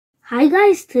Hi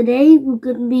guys, today we're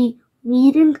going to be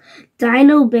reading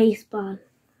Dino Baseball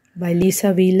by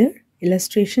Lisa Wheeler,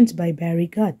 illustrations by Barry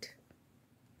Gutt.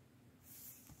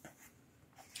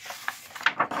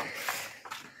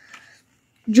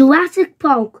 Jurassic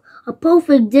Park, a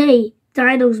perfect day.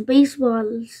 Dino's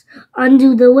baseballs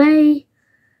under the way.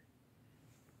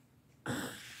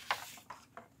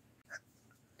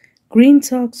 Green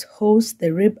Sox host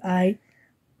the Rib-Eye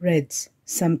Reds,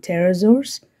 some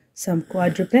pterosaurs, some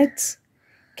quadrupeds,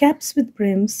 caps with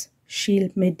brims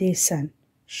shield midday sun,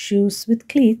 shoes with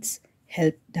cleats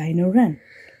help Dino run.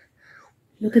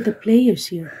 Look at the players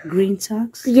here, Green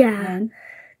Sox and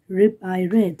Rib-Eye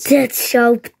Reds. That's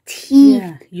sharp teeth.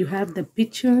 Yeah, you have the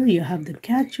pitcher, you have the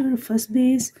catcher, first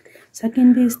base,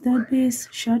 second base, third base,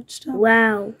 shortstop.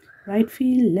 Wow. Right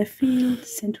field, left field,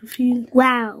 center field.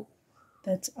 Wow.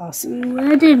 That's awesome.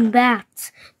 Wooden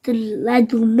bats, the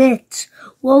leather mitts,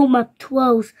 warm-up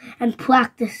throws, and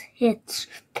practice hits.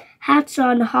 Hats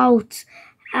on hearts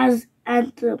as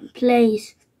anthem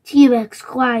plays. T-Rex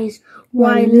cries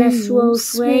while Leswell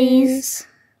sways.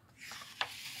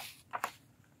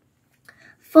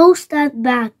 First at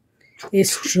bat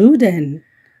is Truden.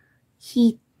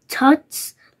 He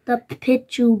tuts the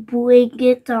pitch to bring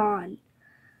it on.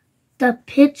 The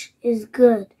pitch is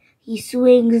good. He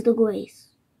swings the grace.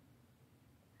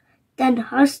 Then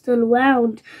hustle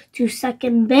round to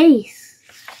second base.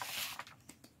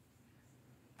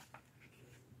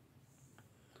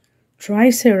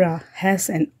 Tricera has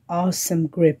an awesome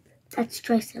grip. That's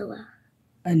Tricera.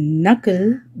 A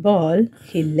knuckle ball,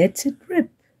 he lets it rip.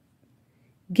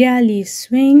 Galley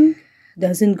swing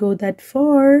doesn't go that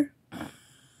far.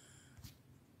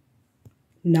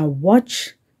 Now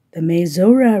watch the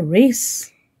Mazora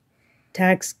race.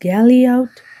 Tags Galley out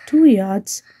 2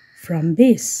 yards from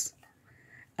base.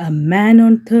 A man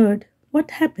on third.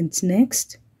 What happens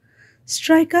next?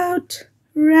 Strikeout,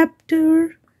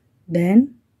 Raptor,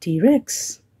 then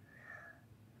T-Rex.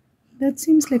 That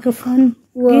seems like a fun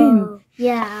game.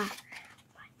 Yeah.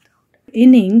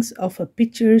 Innings of a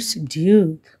pitcher's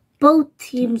due. Both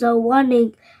teams are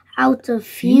running out of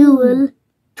fuel.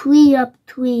 3 up,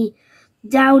 3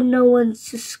 down, no one's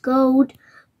scored.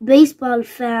 Baseball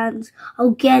fans are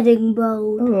getting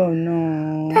bored. Oh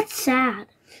no. That's sad.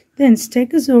 Then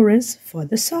Stegosaurus for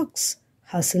the Sox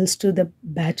hustles to the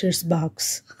batter's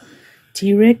box.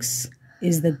 T-Rex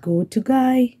is the go-to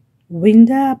guy. Wind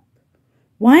up,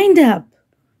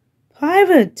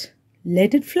 pivot,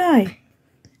 let it fly.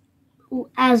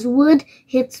 As wood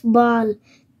hits ball,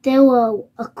 they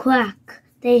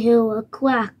hear a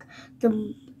crack.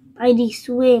 The mighty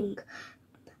swing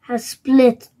has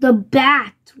split the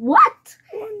bat. What?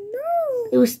 Oh no.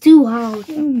 It was too hard.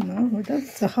 Oh no,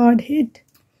 that's a hard hit.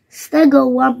 Stego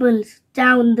wobbles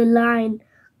down the line.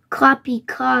 Copy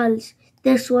calls,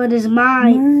 this one is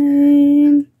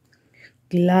mine.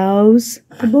 Gloves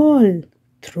the ball,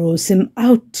 throws him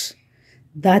out.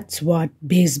 That's what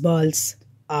baseball's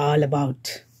all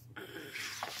about.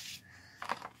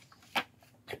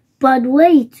 But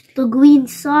wait, the Green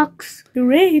Sox.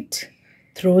 Great.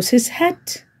 Throws his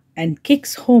hat and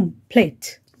kicks home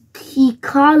plate. He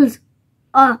calls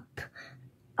up.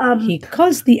 He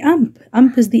calls the ump.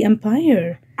 Ump is the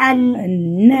umpire. And a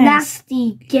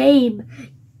nasty game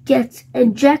gets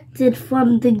ejected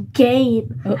from the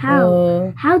game.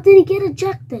 How? How did he get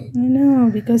ejected? No,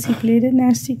 because he played a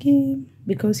nasty game.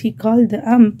 Because he called the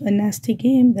ump a nasty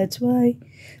game. That's why.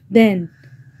 Then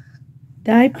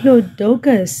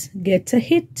Diplodocus gets a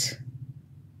hit.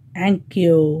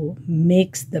 Ankylo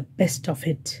makes the best of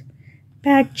it.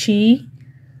 Pachi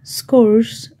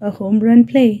scores a home run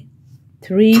play.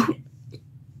 3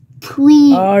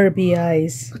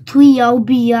 RBIs. 3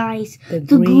 RBIs.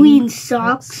 The Green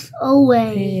Sox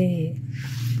away. Hey.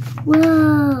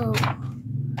 Whoa.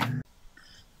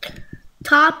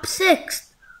 Top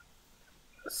 6.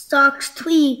 Sox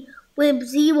 3, Wib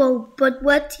 0. But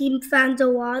what team fans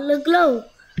are all aglow?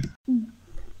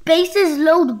 Bases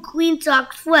load, Green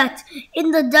Sox fret.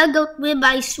 In the dugout,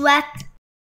 Rib-Eye sweat.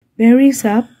 Barry's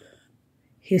up.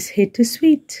 His hit is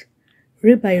sweet.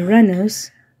 Rib-Eye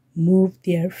runners move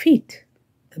their feet.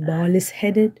 The ball is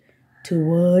headed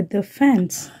toward the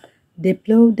fence.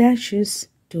 Diplo dashes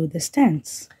to the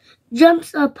stands.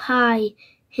 Jumps up high,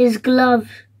 his glove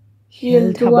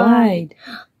held wide.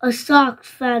 A Sox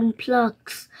fan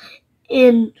plucks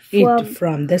it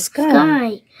from the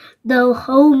sky. The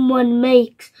home run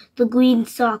makes the Green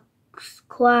Sox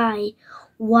cry.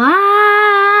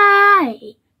 Why?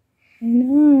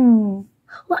 No.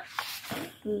 What?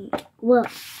 Well,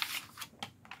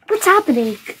 what's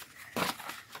happening?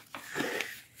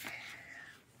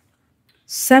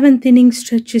 7th inning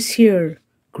stretch is here.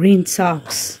 Green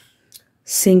Sox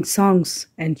sing songs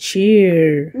and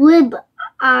cheer. Rib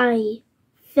eye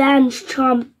fans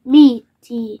chomp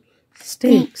meaty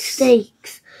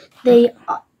steaks. They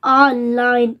all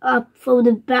line up for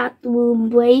the bathroom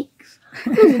breaks.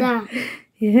 What is that?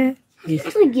 Yeah.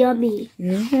 It's like yummy.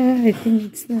 Yeah, I think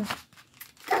it's that.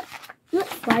 Not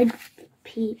fried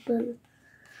people.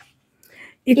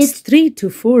 It's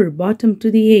 3-4, bottom to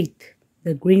the 8th.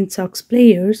 The Green Sox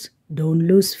players don't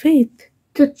lose faith.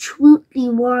 To truly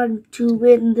want to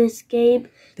win this game,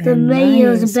 the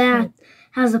mayor's bat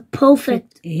has a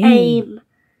perfect aim.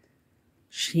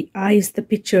 She eyes the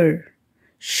pitcher,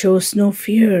 shows no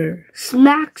fear.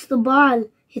 Smacks the ball,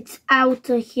 it's out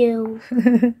of here.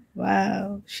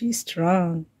 Wow, she's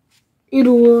strong.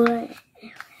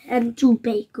 And to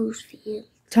Bakersfield.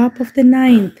 Top of the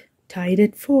 9th, tied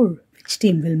at 4. Which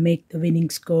team will make the winning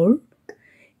score?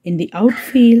 In the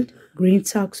outfield, Green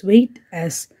Sox wait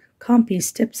as Compy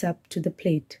steps up to the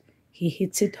plate. He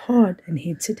hits it hard and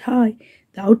hits it high.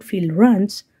 The outfield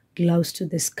runs, gloves to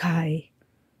the sky.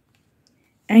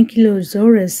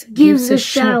 Ankylosaurus gives a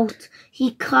shout.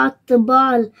 He caught the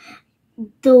ball.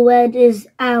 The red is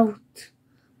out.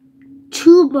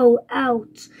 2 more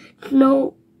outs.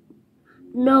 No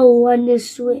one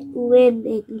is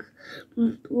winning.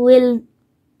 Will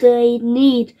they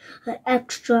need an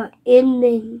extra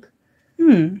inning?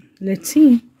 Let's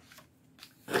see.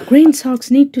 Green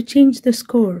Sox need to change the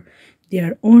score.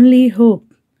 Their only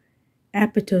hope.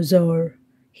 Apatosaur.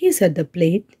 He's at the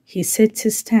plate. He sets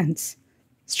his stance.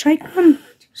 Strike 1,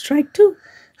 strike 2.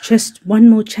 Just one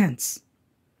more chance.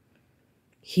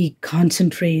 He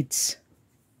concentrates.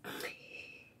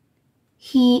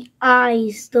 He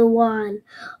eyes the wall.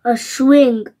 A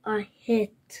swing, a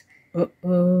hit.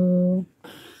 Uh-oh.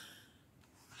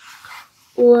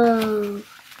 Whoa.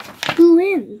 Who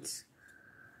wins?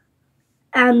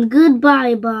 And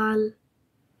goodbye, ball.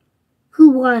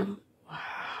 Who won? Wow.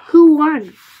 Who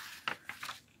won?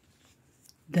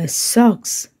 The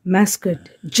Sox mascot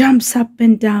jumps up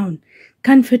and down.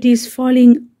 Confetti is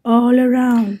falling all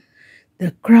around.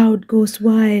 The crowd goes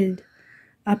wild.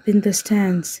 Up in the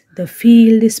stands, the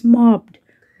field is mobbed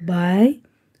by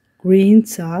Green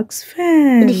Sox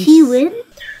fans. Did he win?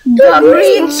 The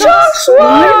Green Sox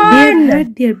won! They've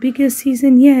had their biggest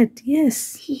season yet,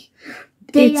 yes.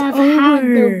 They have had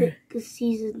the biggest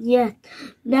season yet.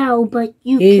 Now, but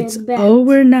you it's can bet. It's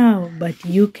over now, but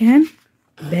you can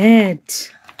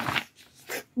bet.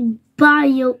 Buy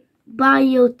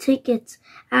your tickets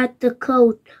at the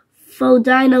coat for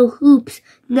Dino Hoops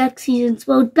next season's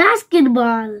World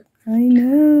Basketball. I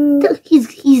know.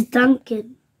 He's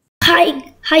dunking.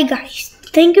 Hi guys.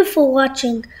 Thank you for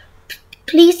watching.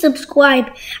 Please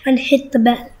subscribe and hit the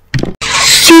bell.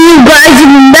 See you guys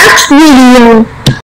in the next video.